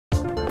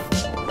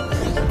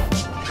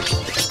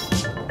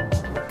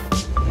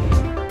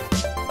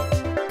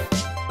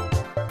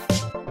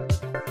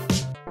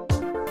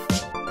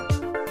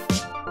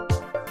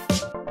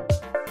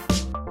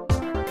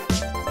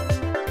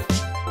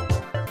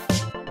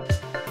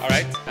All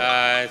right,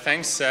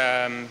 thanks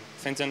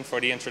Fintan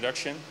for the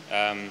introduction.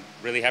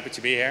 Really happy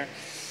to be here.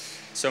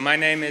 So my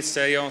name is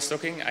Johan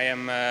Stokking. I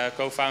am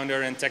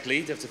co-founder and tech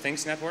lead of the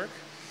Things Network.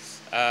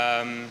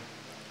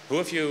 Who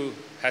of you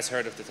has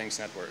heard of the Things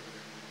Network?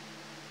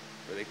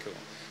 Really cool.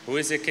 Who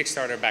is a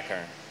Kickstarter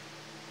backer?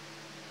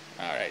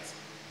 All right,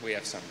 we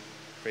have some.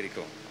 Pretty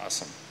cool,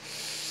 awesome.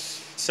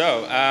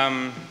 So,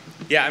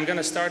 yeah, I'm going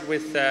to start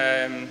with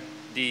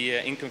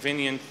the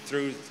inconvenient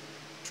truth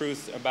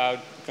about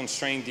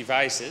constrained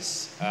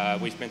devices.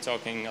 We've been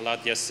talking a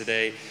lot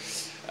yesterday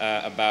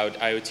about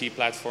IoT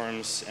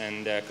platforms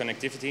and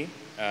connectivity.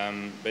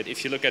 But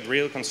if you look at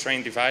real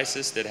constrained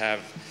devices that have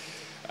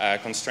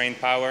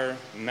constrained power,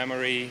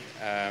 memory,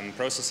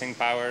 processing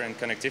power, and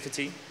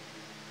connectivity,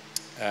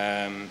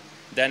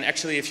 then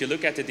actually if you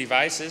look at the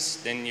devices,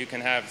 then you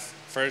can have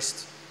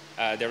first,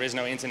 there is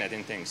no Internet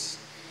in Things.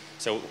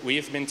 So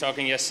we've been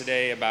talking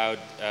yesterday about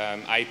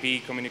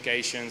IP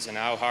communications and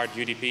how hard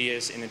UDP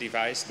is in a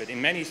device, but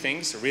in many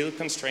things, real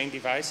constrained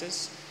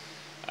devices,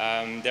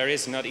 there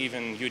is not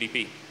even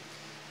UDP.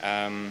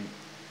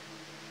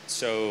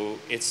 So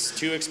it's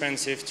too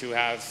expensive to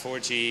have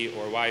 4G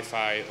or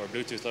Wi-Fi or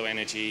Bluetooth Low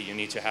Energy. You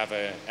need to have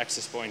an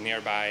access point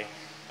nearby.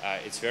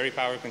 It's very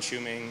power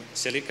consuming.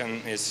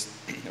 Silicon is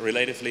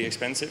relatively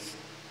expensive.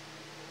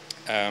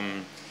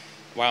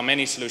 While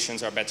many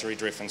solutions are battery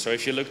driven. So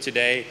if you look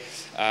today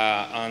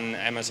on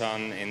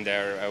Amazon in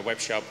their web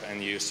shop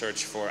and you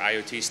search for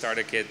IoT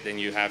starter kit, then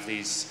you have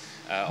these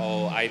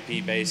all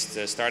IP based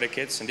starter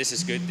kits, and this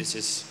is good. This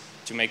is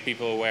to make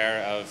people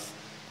aware of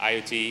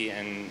IoT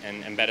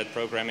and embedded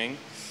programming.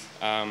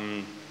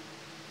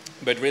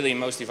 But really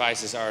most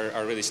devices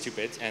are really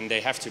stupid, and they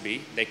have to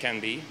be, they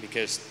can be,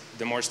 because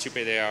the more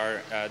stupid they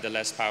are, the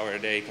less power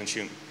they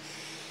consume.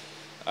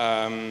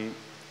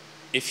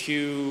 If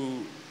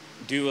you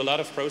do a lot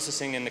of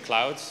processing in the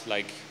cloud,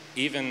 like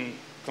even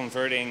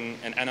converting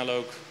an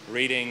analog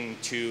reading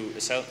to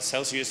a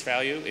Celsius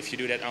value, if you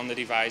do that on the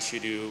device, you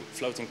do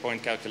floating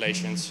point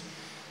calculations,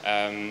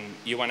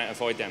 you want to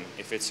avoid them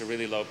if it's a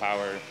really low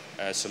power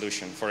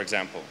solution, for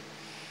example.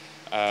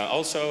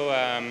 Also,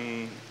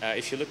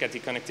 if you look at the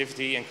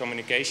connectivity and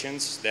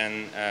communications,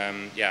 then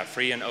yeah,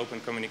 free and open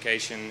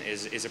communication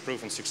is a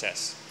proven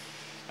success.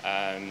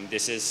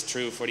 This is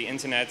true for the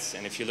internet,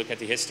 and if you look at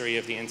the history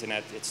of the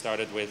internet, it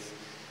started with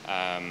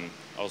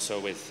also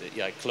with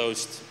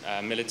closed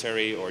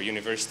military or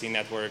university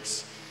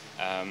networks,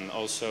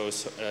 also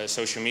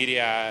social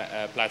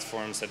media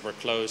platforms that were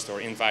closed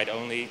or invite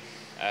only.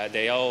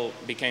 They all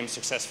became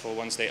successful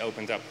once they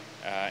opened up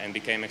and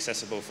became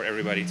accessible for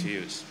everybody to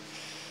use.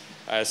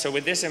 So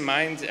with this in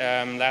mind,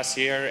 last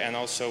year, and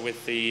also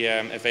with the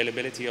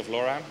availability of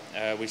LoRa,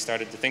 we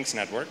started the Things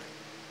Network.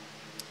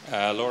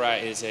 LoRa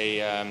is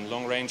a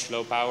long-range,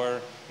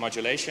 low-power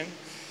modulation.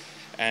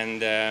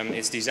 And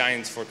it's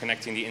designed for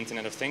connecting the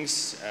Internet of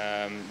Things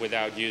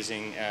without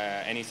using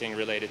anything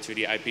related to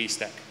the IP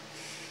stack.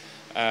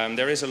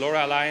 There is a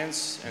LoRa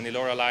Alliance, and the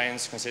LoRa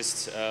Alliance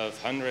consists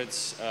of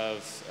hundreds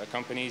of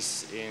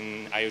companies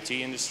in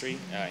IoT industry,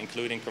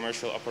 including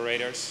commercial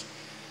operators,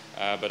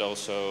 but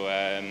also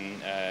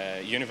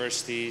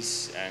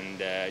universities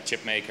and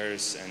chip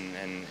makers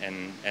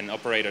and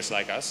operators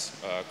like us,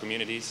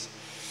 communities.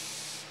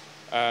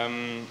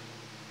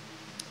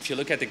 If you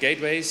look at the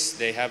gateways,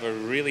 they have a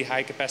really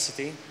high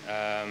capacity.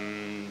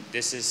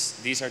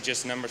 These are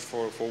just numbers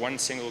for one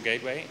single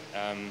gateway.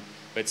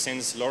 But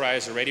since LoRa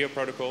is a radio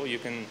protocol, you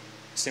can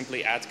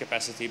simply add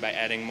capacity by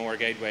adding more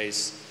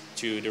gateways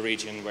to the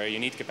region where you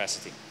need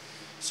capacity.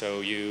 So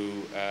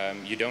you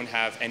don't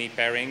have any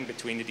pairing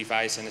between the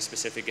device and a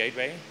specific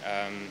gateway.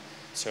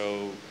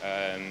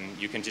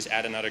 You can just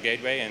add another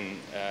gateway and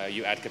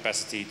you add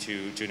capacity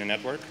to the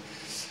network.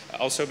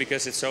 Also,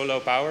 because it's so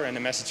low power and the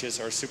messages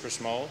are super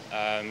small,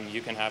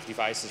 you can have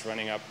devices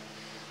running up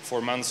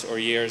for months or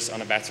years on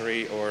a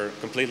battery or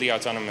completely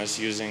autonomous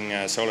using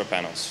solar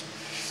panels.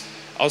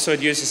 Also,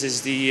 it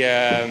uses the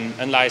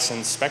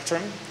unlicensed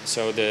spectrum.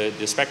 So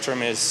the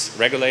spectrum is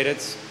regulated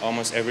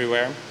almost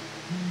everywhere,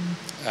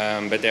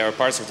 but there are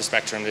parts of the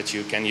spectrum that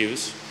you can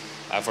use.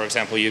 For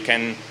example, you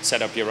can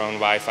set up your own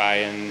Wi-Fi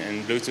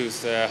and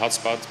Bluetooth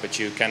hotspot, but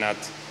you cannot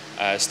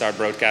start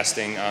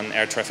broadcasting on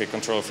air traffic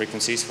control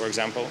frequencies, for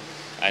example.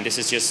 And this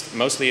is just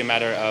mostly a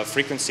matter of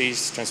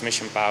frequencies,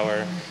 transmission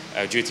power,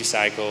 duty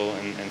cycle,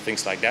 and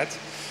things like that.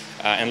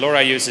 And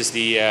LoRa uses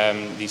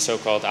the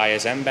so-called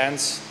ISM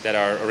bands that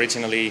are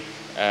originally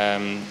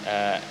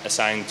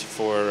assigned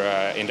for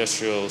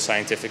industrial,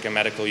 scientific, and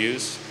medical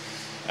use.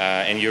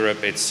 In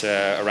Europe, it's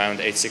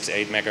around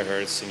 868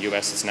 megahertz. In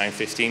US, it's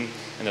 915.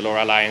 And the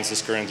LoRa Alliance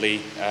is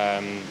currently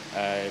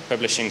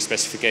publishing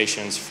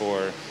specifications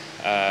for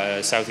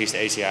Southeast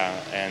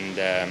Asia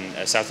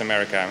and South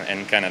America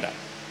and Canada.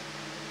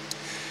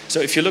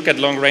 So if you look at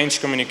long-range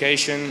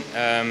communication,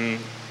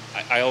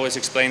 I always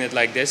explain it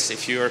like this.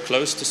 If you are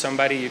close to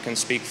somebody, you can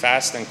speak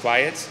fast and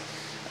quiet.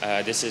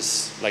 This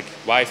is like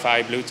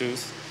Wi-Fi,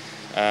 Bluetooth.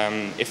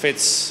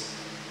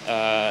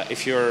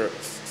 If you're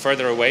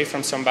further away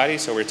from somebody,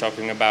 so we're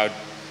talking about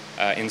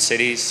in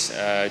cities,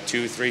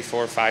 2, 3,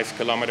 4, 5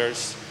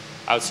 kilometers.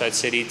 Outside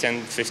city,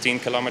 10, 15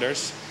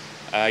 kilometers.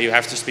 You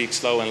have to speak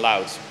slow and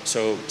loud.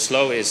 So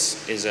slow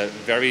is a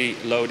very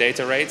low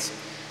data rate.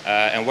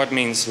 And what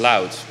means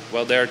loud?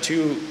 Well, there are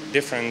two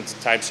different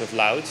types of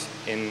loud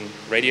in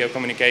radio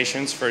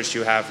communications. First,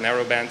 you have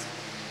narrowband,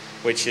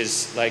 which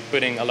is like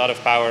putting a lot of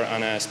power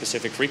on a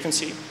specific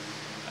frequency.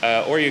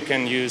 Or you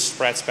can use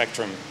spread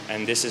spectrum,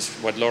 and this is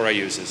what LoRa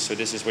uses. So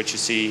this is what you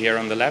see here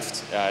on the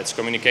left. It's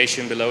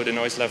communication below the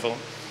noise level,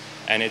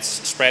 and it's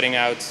spreading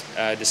out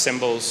the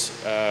symbols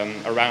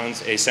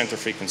around a center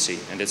frequency.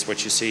 And that's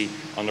what you see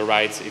on the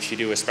right if you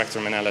do a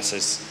spectrum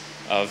analysis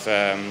of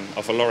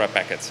a LoRa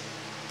packet.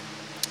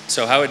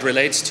 So how it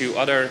relates to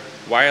other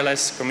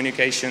wireless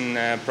communication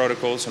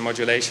protocols and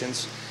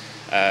modulations,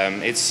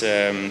 it's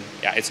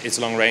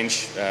long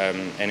range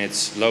and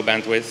it's low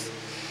bandwidth.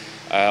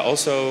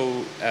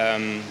 Also,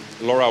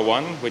 LoRa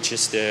 1, which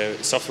is the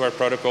software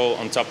protocol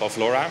on top of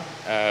LoRa,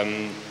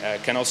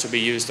 can also be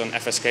used on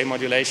FSK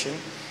modulation.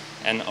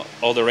 And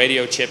all the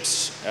radio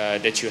chips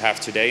that you have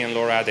today in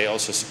LoRa, they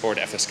also support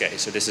FSK.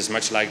 So this is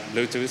much like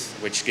Bluetooth,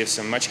 which gives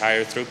a much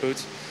higher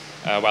throughput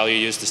while you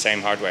use the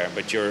same hardware,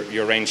 but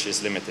your range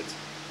is limited.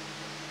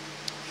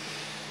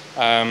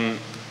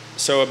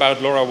 So about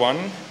LoRa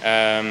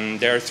 1,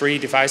 there are 3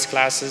 device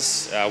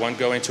classes. I won't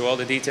go into all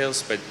the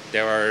details, but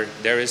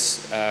there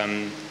is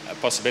a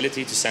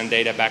possibility to send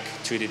data back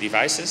to the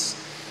devices.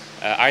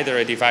 Either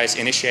a device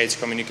initiates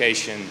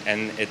communication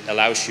and it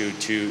allows you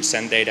to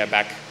send data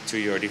back to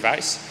your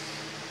device,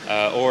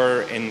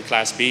 or in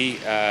class B,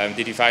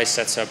 the device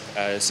sets up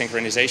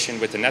synchronization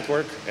with the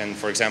network, and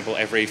for example,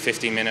 every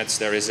 15 minutes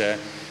there is a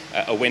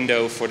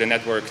window for the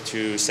network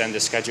to send a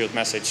scheduled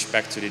message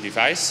back to the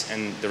device,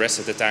 and the rest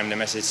of the time the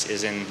message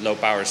is in low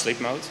power sleep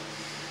mode.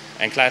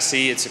 And class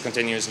C, it's a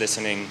continuous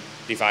listening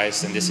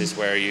device, and this is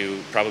where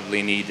you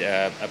probably need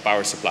a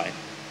power supply.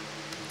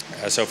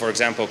 So for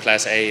example,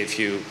 class A,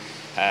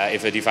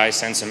 if a device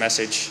sends a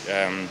message,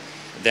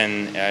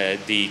 then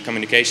the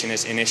communication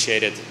is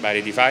initiated by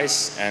the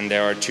device, and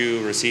there are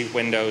 2 receive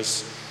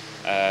windows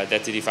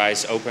that the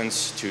device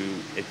opens to,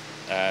 it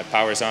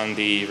powers on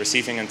the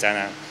receiving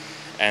antenna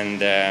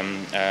and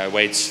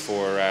waits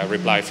for a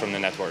reply from the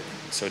network.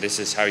 So this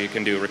is how you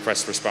can do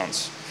request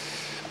response.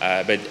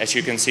 But as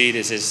you can see,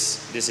 this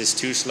is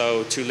too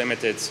slow, too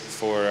limited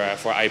for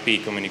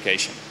IP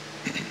communication.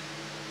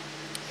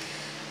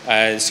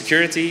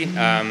 Security,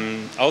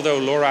 although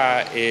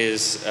LoRa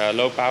is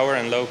low power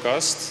and low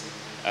cost,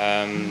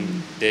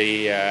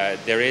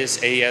 there is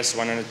AES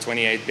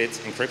 128-bit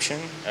encryption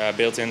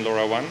built in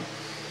LoRa 1,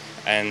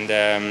 and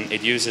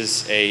it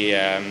uses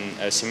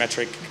a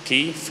symmetric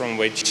key from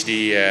which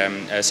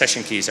the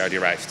session keys are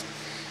derived.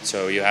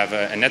 So you have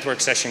a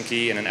network session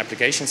key and an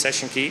application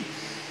session key,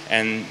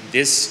 and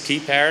this key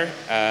pair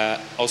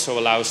also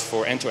allows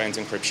for end-to-end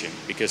encryption,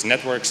 because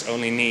networks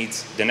only need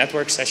the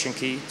network session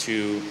key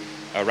to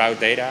route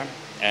data,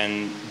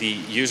 and the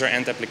user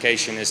end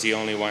application is the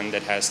only one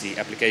that has the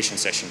application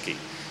session key,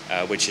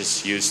 which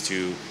is used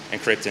to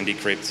encrypt and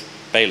decrypt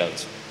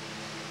payload.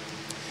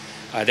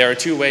 There are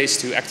 2 ways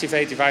to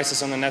activate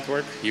devices on the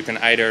network. You can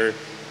either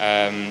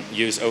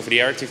use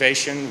over-the-air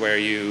activation, where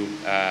you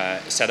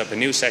set up a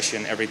new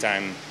session every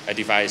time a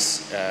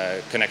device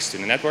connects to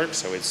the network,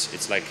 so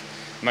it's like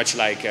much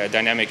like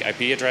dynamic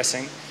IP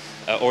addressing.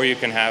 Or you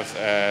can have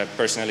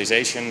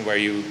personalization, where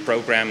you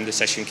program the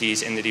session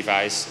keys in the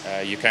device.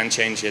 You can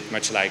change it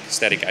much like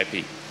static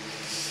IP.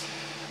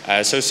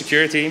 So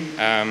security,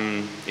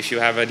 if you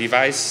have a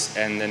device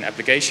and an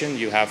application,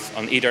 you have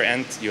on either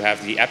end, you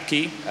have the app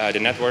key. The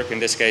network, in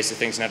this case, the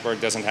Things network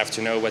doesn't have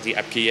to know what the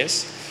app key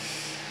is.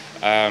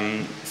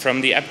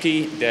 From the app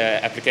key, the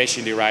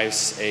application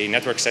derives a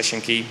network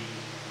session key.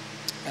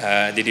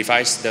 The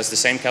device does the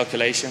same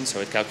calculation, so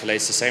it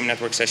calculates the same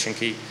network session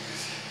key.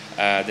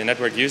 The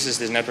network uses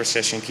this network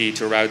session key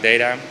to route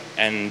data,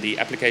 and the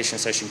application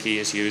session key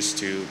is used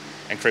to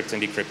encrypt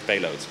and decrypt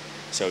payload.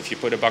 So if you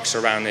put a box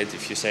around it,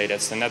 if you say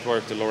that's the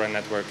network, the LoRa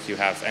network, you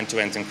have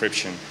end-to-end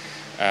encryption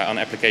on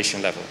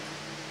application level.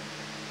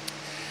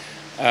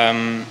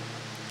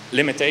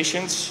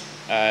 Limitations.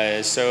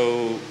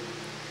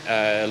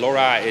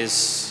 LoRa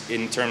is,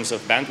 in terms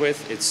of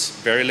bandwidth, it's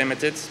very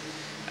limited,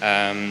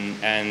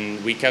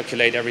 and we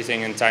calculate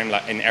everything in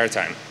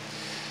airtime.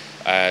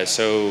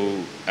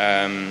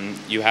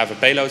 You have a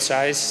payload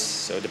size,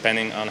 so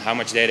depending on how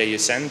much data you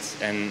send,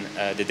 and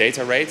the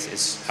data rate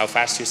is how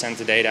fast you send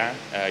the data,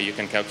 you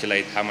can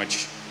calculate how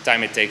much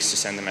time it takes to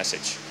send a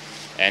message.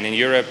 And in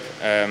Europe,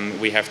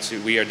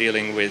 we are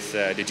dealing with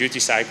the duty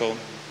cycle,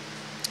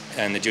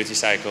 and the duty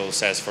cycle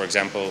says, for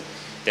example,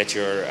 that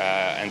your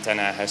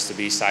antenna has to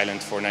be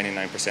silent for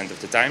 99% of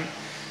the time.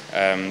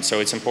 So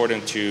it's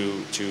important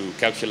to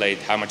calculate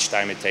how much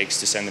time it takes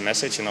to send a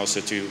message, and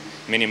also to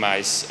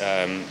minimize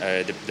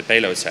the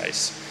payload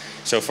size.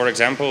 So for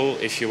example,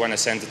 if you want to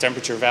send a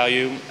temperature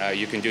value,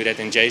 you can do that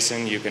in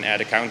JSON. You can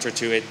add a counter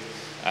to it.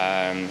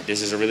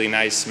 This is a really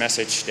nice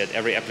message that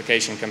every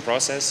application can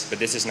process, but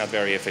this is not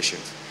very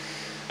efficient.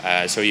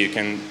 So you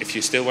can, if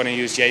you still want to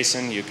use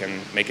JSON, you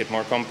can make it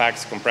more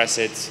compact, compress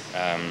it,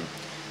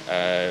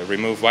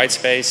 remove white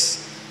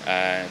space,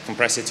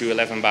 compress it to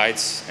 11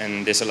 bytes,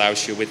 and this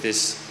allows you with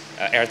this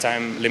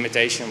airtime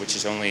limitation, which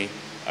is only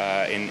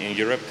in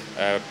Europe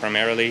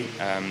primarily,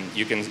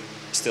 you can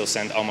still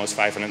send almost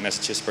 500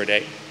 messages per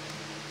day.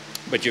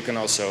 But you can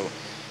also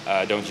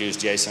don't use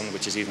JSON,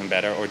 which is even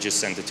better, or just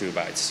send the 2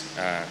 bytes.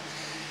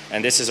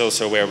 And this is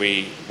also where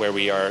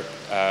we are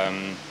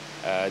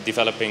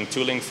developing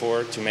tooling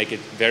to make it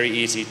very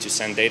easy to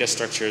send data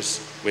structures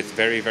with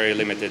very, very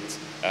limited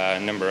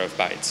number of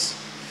bytes.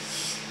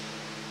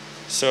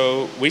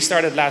 So we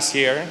started last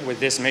year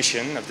with this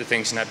mission of the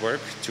Things Network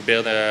to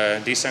build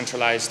a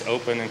decentralized,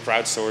 open, and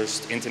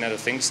crowdsourced Internet of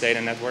Things data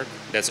network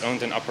that's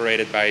owned and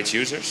operated by its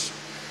users.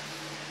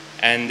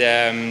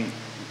 And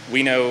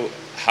we know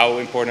how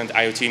important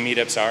IoT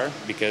meetups are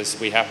because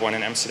we have one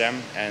in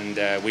Amsterdam,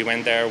 and we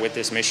went there with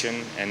this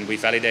mission and we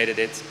validated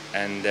it,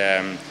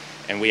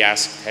 and we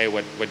asked, hey,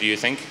 what do you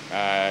think?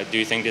 Do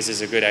you think this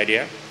is a good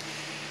idea?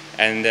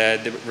 And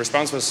the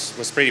response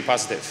was pretty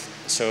positive.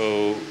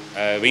 So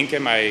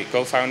Wienke, my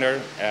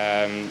co-founder,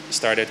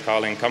 started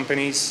calling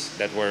companies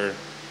that were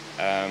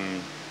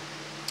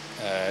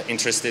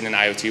interested in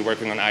IoT,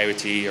 working on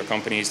IoT, or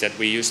companies that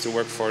we used to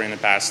work for in the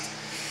past.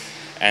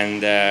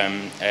 And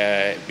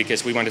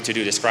because we wanted to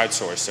do this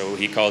crowdsource, so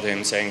he called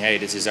him saying, hey,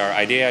 this is our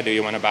idea. Do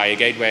you want to buy a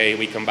gateway?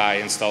 We can buy,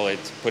 install it,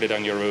 put it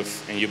on your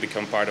roof, and you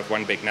become part of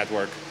one big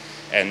network.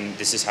 And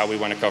this is how we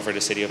want to cover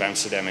the city of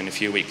Amsterdam in a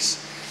few weeks.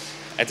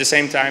 At the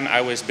same time,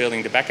 I was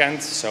building the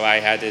backend, so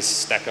I had this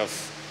stack of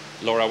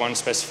LoRa 1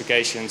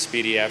 specifications,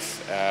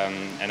 PDF,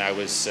 and I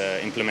was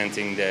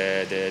implementing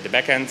the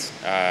backend.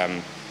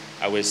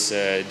 I was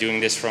doing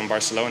this from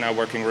Barcelona,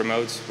 working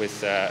remote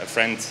with a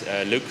friend,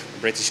 Luke, a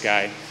British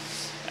guy,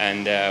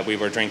 and we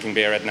were drinking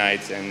beer at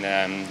night,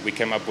 and we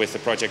came up with the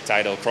project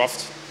title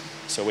Croft.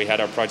 So we had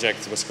our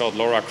project, it was called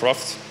LoRa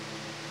Croft.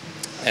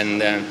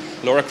 And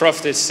LoRa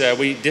Croft is,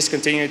 we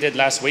discontinued it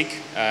last week,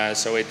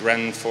 so it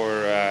ran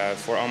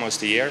for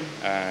almost a year,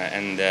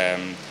 and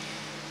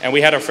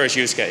we had our first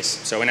use case.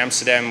 So in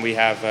Amsterdam we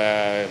have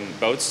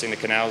boats in the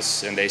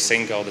canals, and they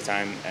sink all the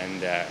time,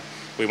 and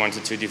we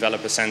wanted to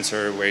develop a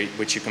sensor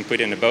which you can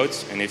put in the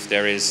boat, and if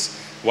there is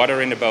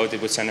water in the boat, it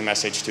would send a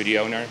message to the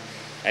owner.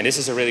 And this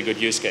is a really good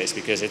use case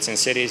because it's in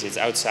cities, it's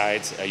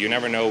outside, you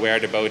never know where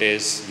the boat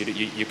is,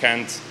 you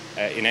can't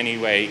in any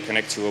way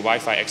connect to a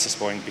Wi-Fi access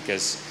point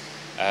because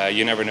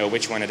you never know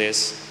which one it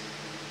is.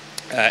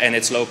 And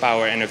it's low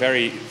power and a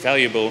very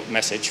valuable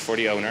message for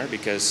the owner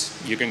because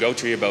you can go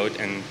to your boat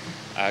and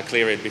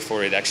clear it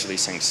before it actually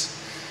sinks.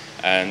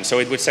 So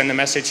it would send a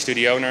message to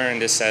the owner,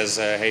 and this says,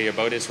 hey, your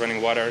boat is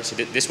running water. So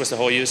this was the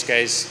whole use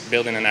case,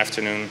 built in an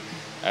afternoon,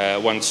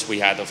 once we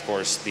had, of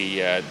course,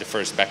 the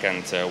first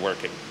backend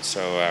working.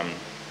 So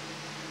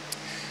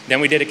then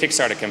we did a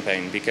Kickstarter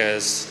campaign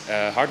because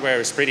hardware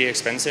is pretty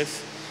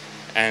expensive.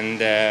 And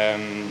the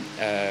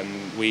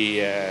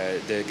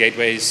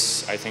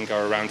gateways, I think,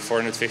 are around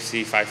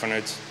 450,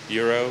 500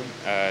 euro.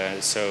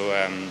 So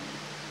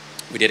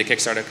we did a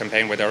Kickstarter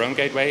campaign with our own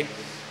gateway,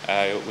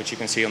 which you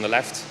can see on the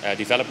left, a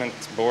development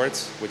board,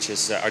 which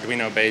is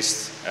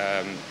Arduino-based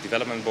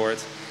development board,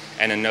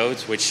 and a node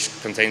which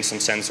contains some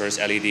sensors,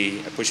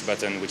 LED, a push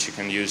button, which you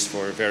can use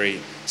for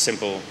very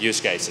simple use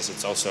cases.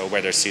 It's also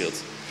weather sealed.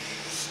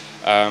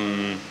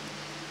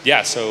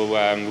 Yeah, so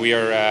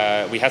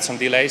we had some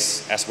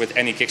delays, as with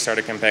any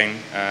Kickstarter campaign,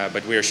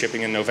 but we are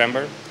shipping in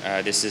November.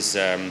 This is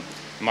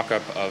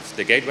mock-up of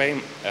the gateway.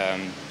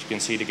 You can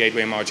see the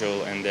gateway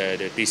module and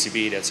the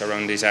PCB, that's our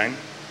own design.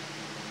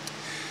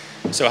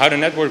 So how the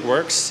network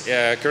works,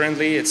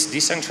 currently it's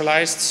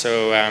decentralized.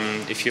 So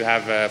if you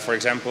have, for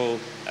example,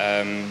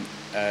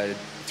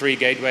 3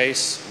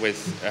 gateways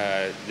with,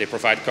 they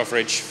provide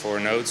coverage for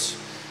nodes.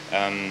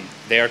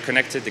 They are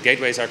connected, the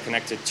gateways are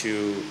connected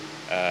to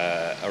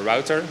a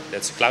router,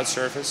 that's a cloud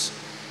service,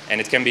 and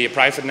it can be a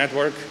private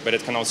network, but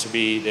it can also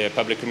be the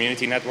public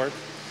community network.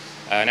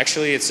 And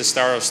actually it's a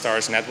star of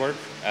stars network,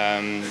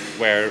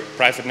 where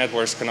private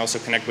networks can also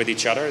connect with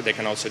each other. They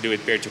can also do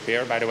it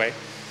peer-to-peer, by the way.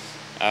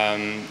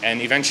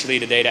 And eventually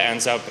the data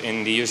ends up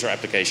in the user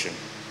application.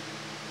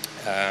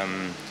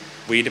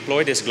 We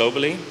deploy this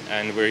globally,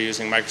 and we're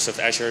using Microsoft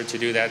Azure to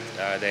do that.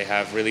 They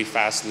have really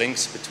fast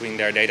links between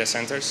their data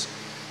centers.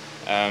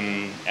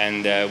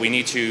 And we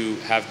need to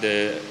have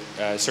the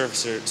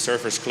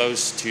servers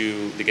close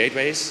to the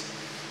gateways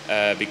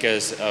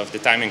because of the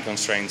timing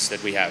constraints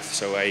that we have.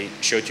 So I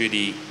showed you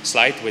the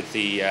slide with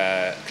the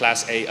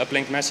Class A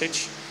uplink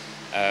message.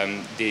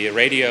 The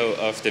radio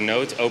of the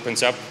node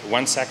opens up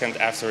 1 second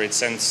after it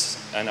sends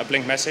an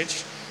uplink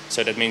message.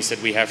 So that means that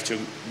we have to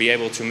be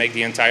able to make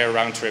the entire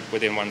round trip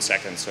within 1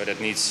 second. So that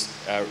needs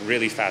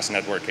really fast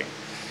networking.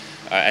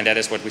 And that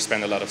is what we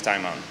spend a lot of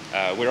time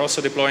on. We're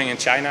also deploying in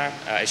China.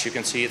 As you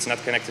can see, it's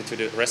not connected to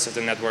the rest of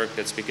the network.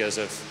 That's because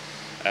of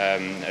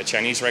a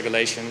Chinese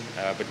regulation,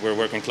 but we're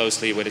working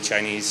closely with a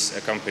Chinese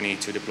company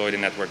to deploy the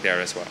network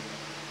there as well.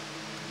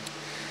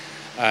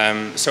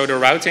 So the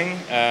routing,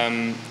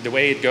 the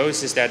way it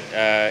goes is that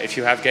if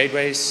you have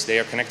gateways, they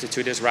are connected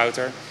to this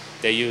router.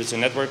 They use a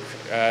network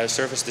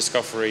service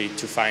discovery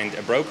to find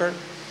a broker,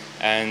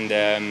 and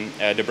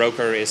the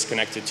broker is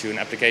connected to an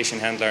application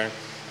handler.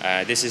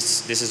 This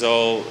is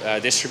all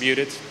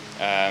distributed.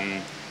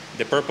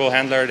 The purple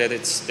handler,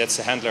 that's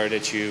a handler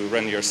that you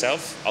run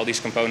yourself. All these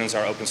components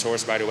are open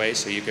source, by the way,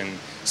 so you can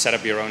set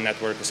up your own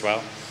network as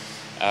well.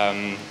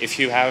 If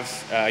you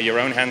have your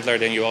own handler,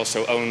 then you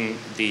also own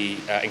the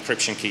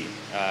encryption key.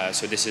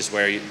 So this is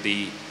where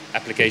the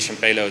application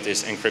payload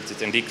is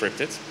encrypted and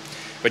decrypted.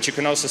 But you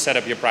can also set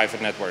up your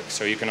private network.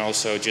 So you can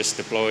also just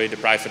deploy the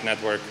private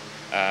network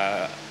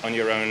on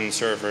your own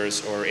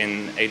servers or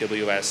in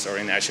AWS or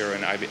in Azure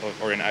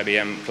or in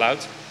IBM Cloud.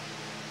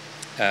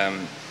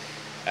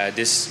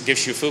 This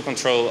gives you full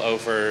control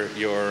over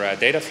your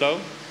data flow.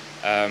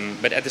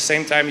 But at the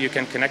same time, you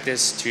can connect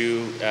this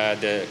to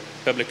the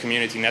public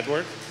community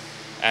network.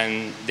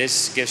 And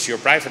this gives your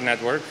private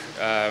network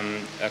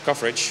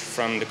coverage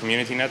from the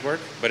community network,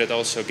 but it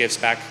also gives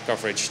back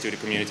coverage to the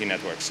community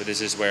network. So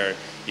this is where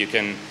you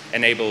can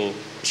enable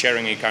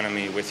sharing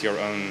economy with your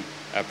own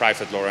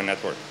private LoRa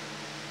network.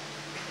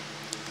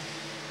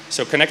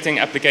 So connecting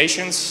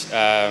applications,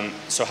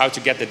 so how to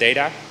get the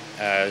data.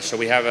 So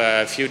we have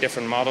a few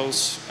different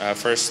models.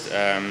 First,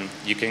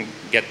 you can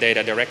get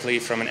data directly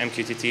from an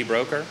MQTT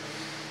broker.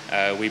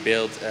 We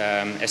build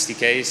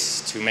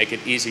SDKs to make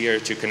it easier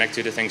to connect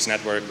to the Things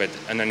network, but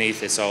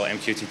underneath it's all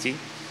MQTT.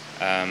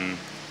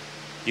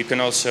 You can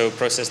also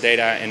process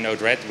data in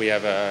Node-RED. We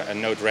have a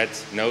Node-RED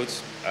node,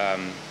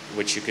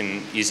 which you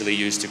can easily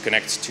use to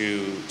connect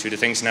to the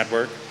Things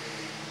network.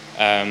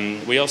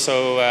 We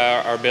also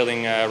are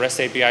building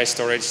REST API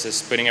storage,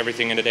 just putting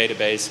everything in the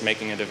database,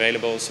 making it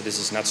available. So this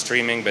is not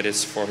streaming, but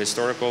it's for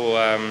historical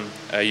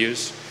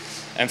use.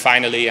 And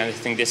finally, I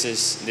think this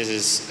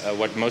is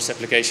what most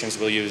applications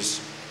will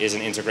use, is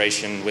an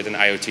integration with an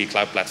IoT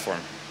cloud platform.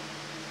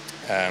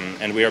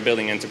 And we are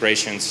building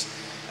integrations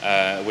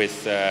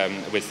with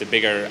the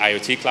bigger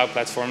IoT cloud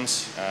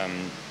platforms.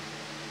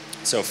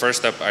 So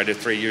first up are the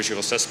three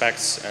usual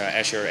suspects,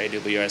 Azure,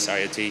 AWS,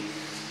 IoT,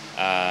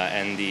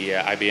 and the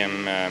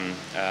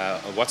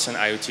IBM Watson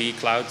IoT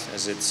Cloud,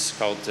 as it's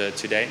called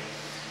today.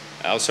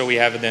 Also, we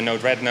have the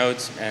Node-RED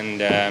node, and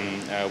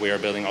we are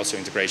building also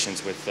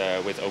integrations with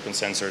open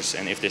sensors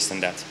and if this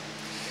and that.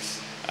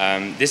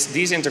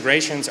 These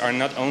integrations are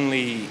not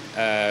only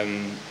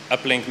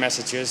uplink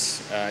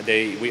messages,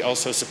 we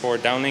also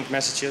support downlink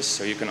messages,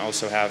 so you can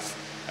also have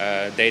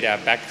data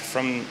back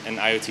from an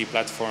IoT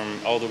platform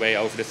all the way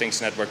over the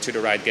Things network to the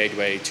right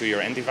gateway to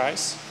your end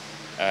device.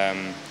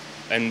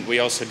 And we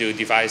also do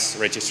device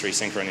registry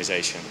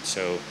synchronization.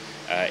 So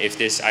if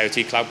this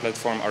IoT cloud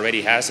platform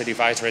already has a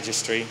device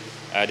registry,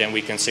 then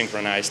we can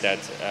synchronize that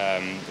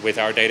with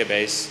our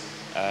database,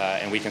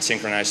 and we can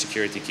synchronize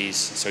security keys.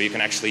 So you can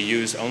actually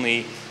use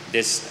only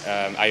this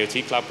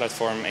IoT cloud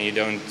platform, and you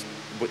don't,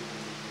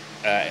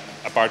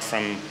 apart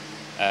from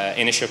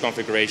initial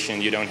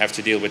configuration, you don't have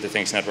to deal with the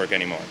Things network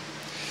anymore.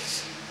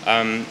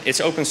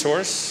 It's open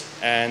source,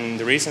 and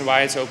the reason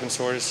why it's open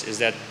source is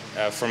that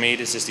for me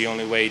this is the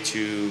only way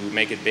to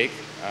make it big,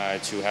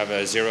 to have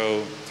a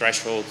zero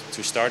threshold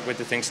to start with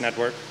the Things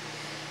network.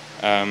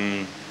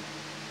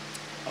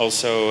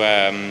 Also,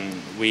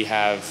 we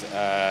have,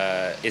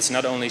 it's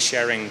not only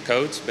sharing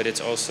code, but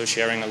it's also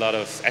sharing a lot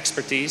of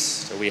expertise.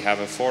 So we have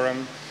a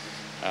forum,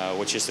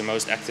 which is the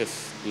most active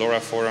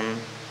LoRa forum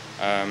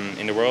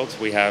in the world.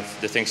 We have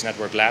the Things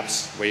Network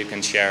Labs, where you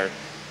can share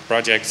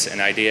projects and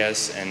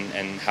ideas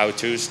and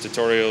how-tos,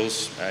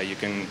 tutorials. You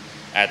can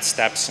add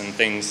steps and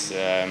things,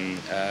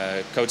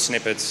 code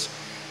snippets.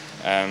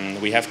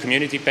 We have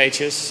community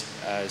pages.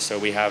 So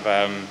we have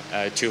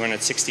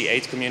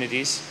 268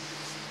 communities.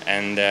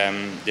 And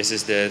this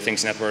is the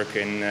Things network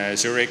in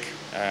Zurich.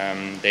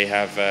 They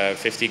have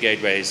 50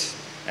 gateways,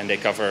 and they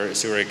cover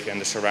Zurich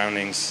and the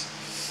surroundings.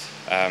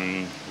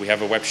 We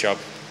have a web shop.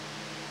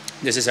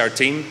 This is our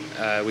team.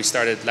 We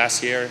started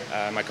last year,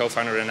 my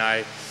co-founder and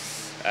I.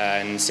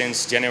 And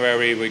since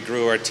January, we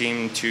grew our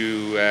team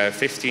to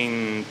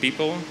 15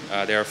 people.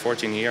 There are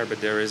 14 here, but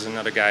there is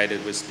another guy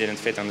that didn't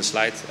fit on the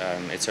slide.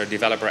 It's our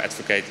developer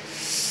advocate.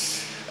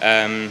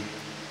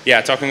 Yeah,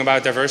 talking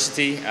about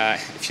diversity,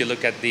 if you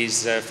look at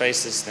these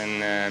faces,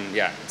 then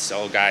yeah, it's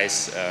all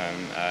guys,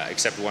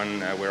 except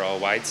one, we're all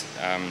white.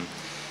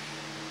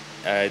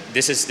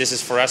 This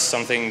is for us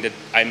something that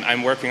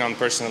I'm working on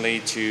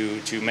personally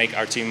to make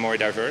our team more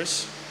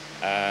diverse.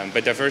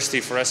 But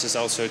diversity for us is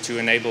also to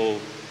enable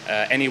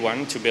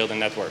anyone to build a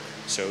network.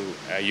 So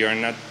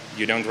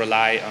you don't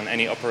rely on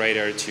any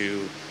operator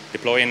to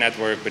deploy a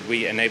network, but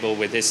we enable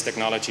with this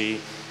technology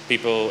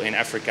people in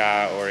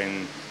Africa or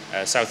in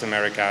South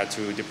America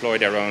to deploy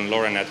their own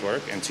LoRa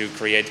network and to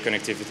create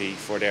connectivity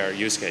for their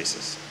use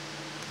cases.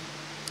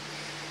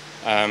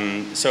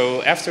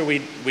 So after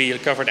we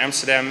covered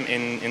Amsterdam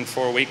in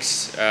 4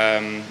 weeks,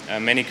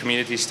 many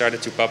communities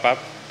started to pop up.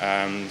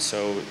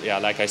 So yeah,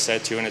 like I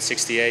said,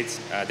 268,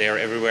 they are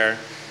everywhere,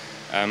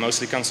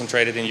 mostly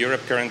concentrated in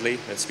Europe currently.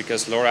 That's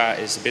because LoRa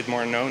is a bit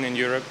more known in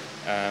Europe.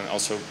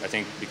 Also, I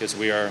think because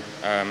we are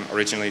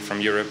originally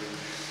from Europe.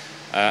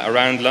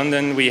 Around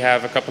London, we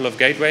have a couple of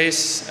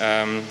gateways.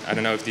 I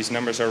don't know if these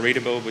numbers are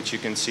readable, but you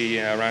can see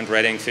around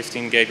Reading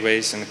 15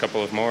 gateways and a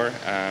couple of more.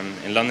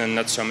 In London,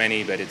 not so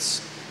many, but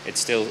it's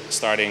still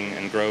starting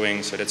and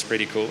growing, so that's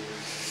pretty cool.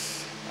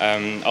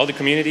 All the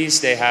communities,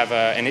 they have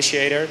an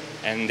initiator,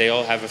 and they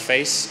all have a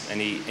face.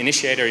 And the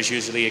initiator is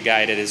usually a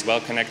guy that is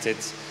well connected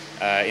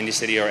in the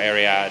city or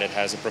area, that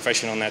has a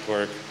professional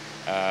network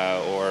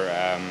or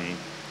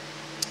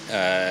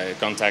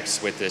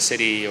contacts with the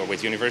city or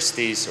with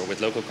universities or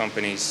with local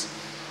companies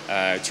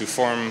to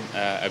form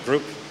a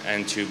group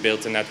and to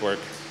build a network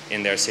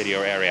in their city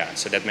or area.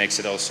 So that makes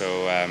it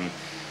also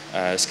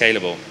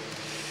scalable.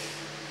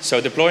 So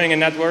deploying a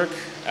network,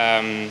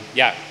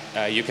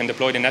 you can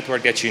deploy the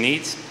network that you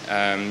need.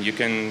 You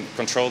can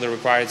control the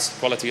required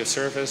quality of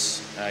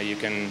service. You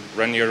can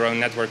run your own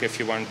network if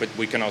you want, but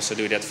we can also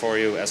do that for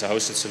you as a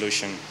hosted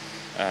solution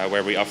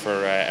where we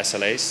offer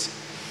SLAs.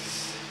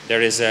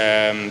 There is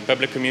a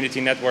public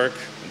community network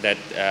that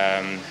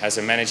has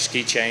a managed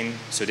key chain.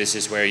 So this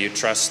is where you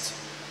trust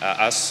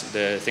us,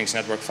 the Things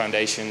Network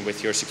Foundation,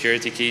 with your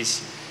security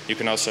keys. You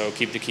can also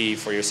keep the key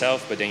for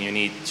yourself, but then you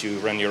need to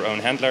run your own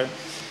handler.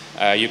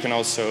 You can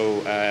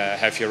also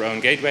have your own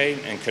gateway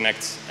and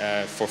connect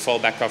for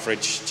fallback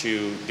coverage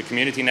to the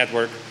community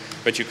network,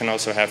 but you can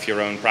also have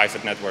your own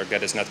private network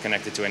that is not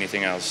connected to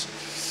anything else.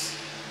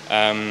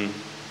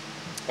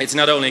 It's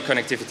not only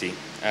connectivity.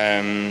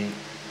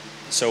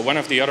 So one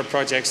of the other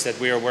projects that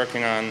we are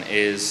working on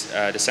is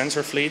the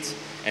sensor fleet,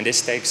 and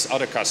this takes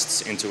other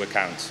costs into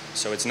account.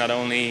 So it's not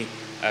only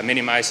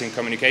minimizing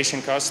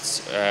communication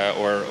costs,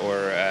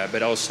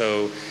 but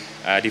also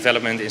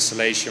development,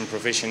 installation,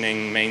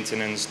 provisioning,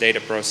 maintenance, data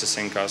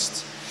processing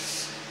costs.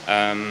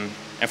 And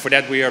for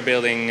that we are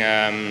building,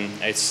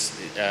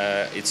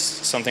 it's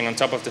something on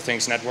top of the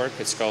Things network.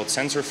 It's called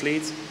Sensor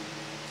Fleet,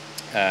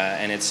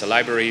 and it's a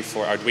library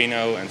for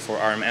Arduino and for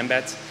ARM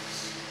Mbed.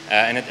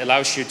 And it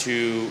allows you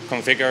to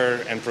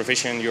configure and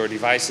provision your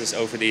devices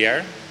over the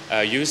air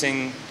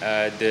using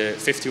the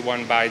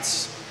 51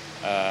 bytes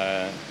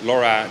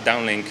LoRa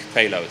downlink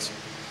payload.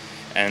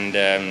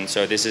 And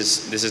so this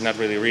is not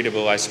really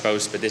readable, I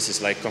suppose, but this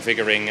is like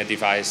configuring a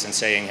device and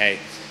saying, hey,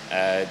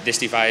 this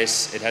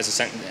device, it has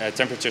a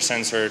temperature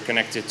sensor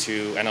connected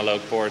to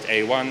analog port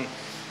A1.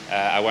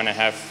 I want to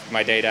have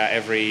my data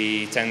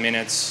every 10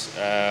 minutes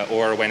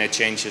or when it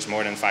changes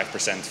more than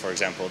 5%, for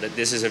example.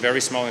 This is a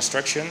very small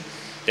instruction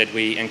that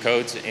we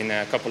encode in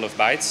a couple of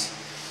bytes.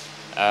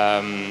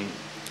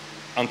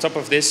 On top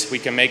of this, we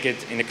can make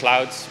it in the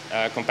cloud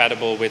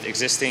compatible with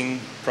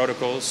existing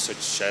protocols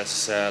such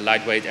as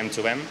lightweight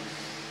M2M.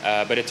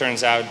 But it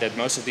turns out that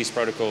most of these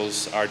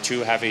protocols are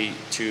too heavy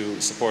to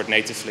support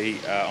natively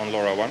on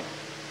LoRaWAN.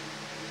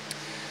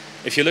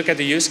 If you look at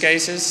the use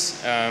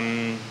cases,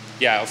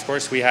 of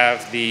course we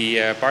have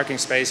the parking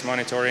space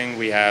monitoring,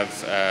 we have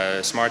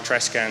smart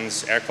trash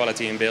cans, air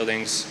quality in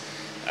buildings.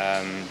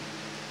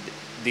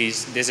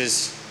 This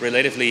is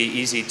relatively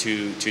easy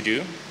to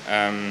do.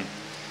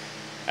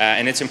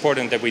 And it's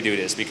important that we do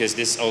this because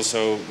this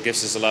also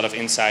gives us a lot of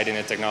insight in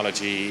the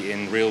technology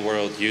in real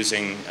world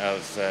using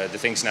of the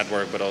Things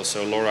network, but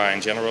also LoRa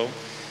in general.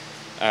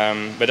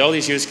 But all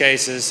these use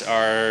cases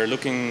are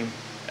looking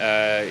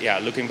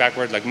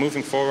backward, like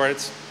moving forward,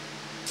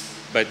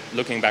 but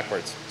looking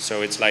backward.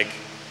 So it's like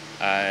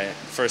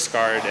first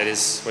car that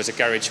was a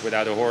carriage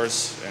without a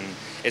horse, and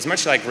it's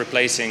much like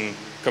replacing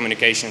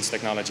communications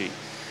technology.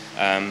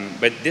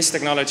 But this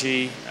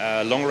technology,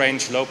 long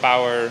range, low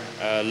power,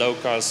 low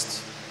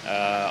cost,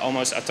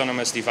 almost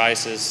autonomous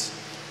devices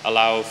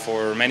allow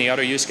for many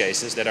other use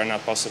cases that are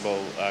not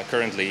possible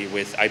currently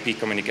with IP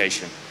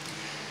communication.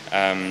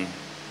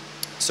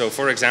 So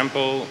for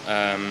example,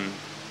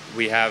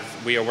 we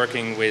are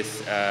working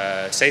with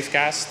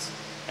Safecast,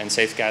 and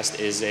Safecast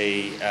is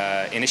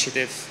a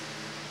initiative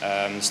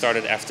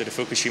started after the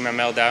Fukushima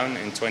meltdown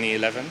in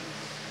 2011.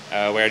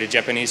 Where the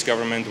Japanese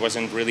government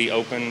wasn't really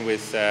open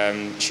with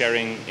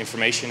sharing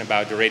information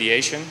about the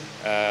radiation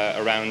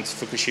around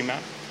Fukushima.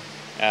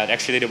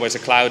 Actually, there was a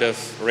cloud of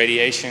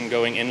radiation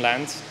going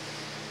inland,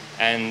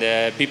 and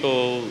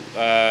people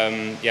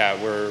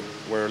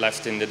were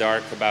left in the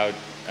dark about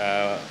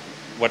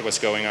what was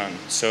going on.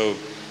 So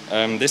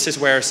this is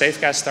where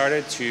Safecast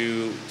started.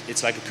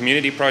 It's like a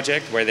community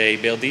project where they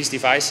build these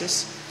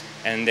devices,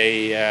 and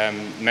they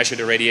measure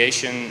the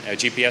radiation,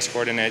 GPS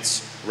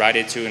coordinates, write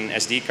it to an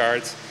SD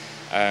card,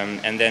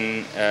 and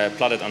then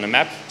plot it on a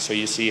map. So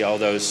you see all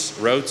those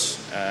roads,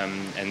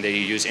 and they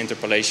use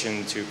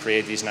interpolation to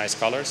create these nice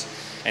colors.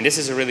 And this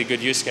is a really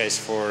good use case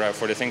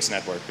for the Things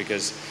network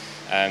because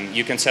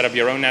you can set up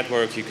your own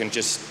network. You can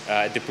just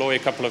deploy a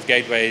couple of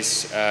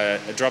gateways,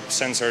 drop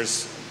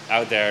sensors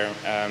out there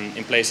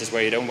in places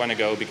where you don't want to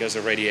go because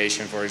of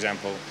radiation, for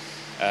example,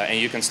 and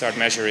you can start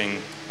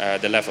measuring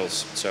the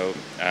levels. So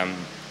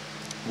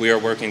we are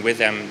working with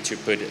them to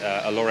put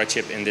a LoRa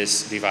chip in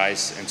this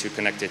device and to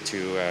connect it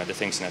to the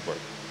Things network.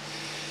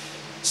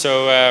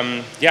 So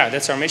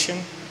that's our mission.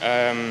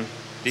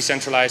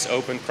 Decentralized,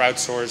 open,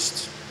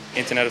 crowdsourced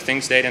Internet of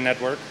Things data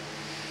network.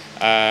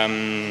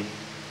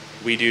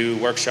 We do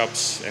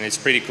workshops, and it's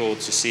pretty cool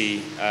to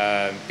see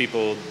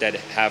people that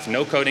have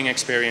no coding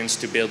experience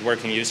to build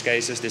working use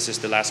cases. This is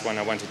the last one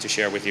I wanted to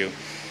share with you.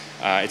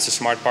 It's a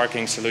smart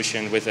parking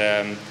solution with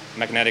a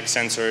magnetic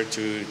sensor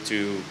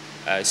to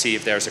see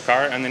if there's a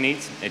car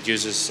underneath. It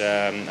uses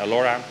a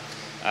LoRa,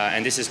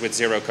 and this is with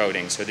zero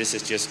coding. So this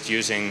is just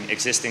using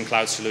existing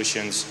cloud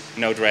solutions,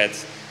 Node-RED,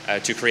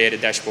 to create a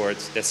dashboard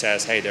that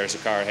says, hey, there's a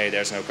car, hey,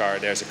 there's no car,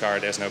 there's a car,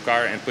 there's no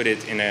car, and put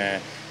it in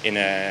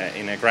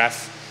a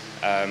graph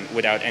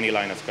without any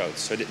line of code.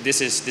 So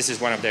this is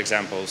one of the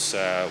examples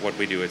what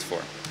we do it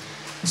for.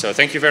 So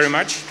thank you very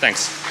much.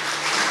 Thanks.